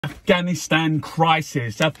Afghanistan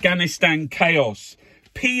crisis, Afghanistan chaos.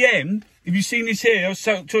 PM, have you seen this here? I was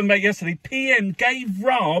talking about yesterday. PM gave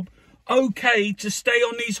Raab okay to stay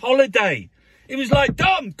on his holiday. He was like,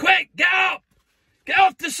 Dom, quick, get up. Get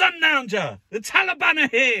off the Sundowner. The Taliban are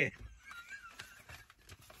here.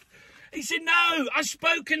 He said, no, I've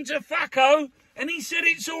spoken to Thaco and he said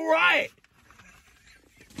it's all right.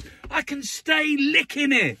 I can stay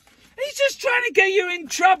licking it. He's just trying to get you in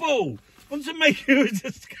trouble. Wants to make you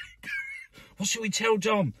just... What should we tell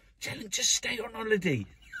Dom? Tell him just stay on holiday.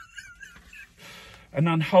 An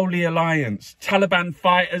unholy alliance. Taliban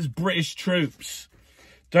fighters, British troops.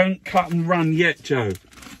 Don't cut and run yet, Joe.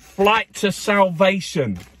 Flight to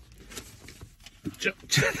salvation.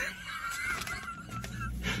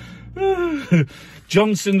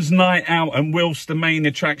 Johnson's night out and Wilf's the main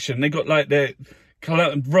attraction. They got like their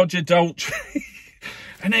Roger Daltrey.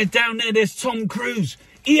 And they're down there, there's Tom Cruise.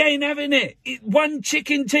 He ain't having it. One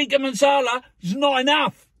chicken tikka masala is not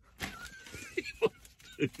enough.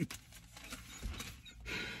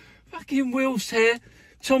 Fucking Wilf's here.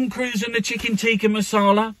 Tom Cruise and the chicken tikka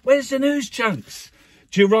masala. Where's the news chunks?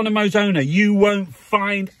 Geronimo's owner, you won't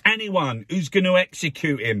find anyone who's going to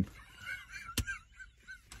execute him.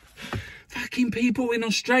 Fucking people in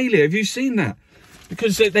Australia, have you seen that?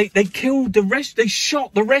 Because they killed the rest, they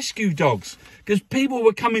shot the rescue dogs. Because people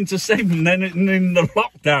were coming to save them then in the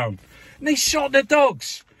lockdown. And they shot the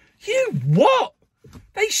dogs. You what?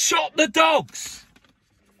 They shot the dogs.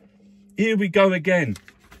 Here we go again.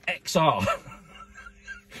 XR.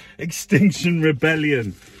 Extinction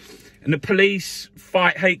Rebellion. And the police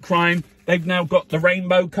fight hate crime. They've now got the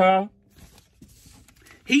rainbow car.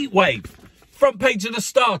 Heat wave. Front page of the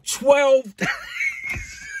Star. 12 days.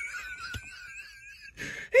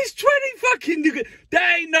 It's 20 fucking degrees.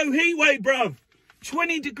 There ain't no heat wave, bruv.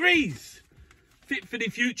 20 degrees. Fit for the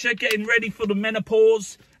future, getting ready for the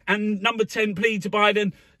menopause. And number 10 plea to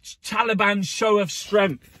Biden, Taliban show of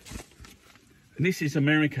strength. And this is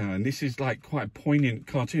America, and this is like quite a poignant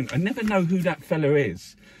cartoon. I never know who that fella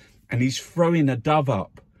is. And he's throwing a dove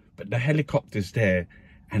up, but the helicopter's there,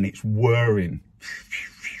 and it's whirring.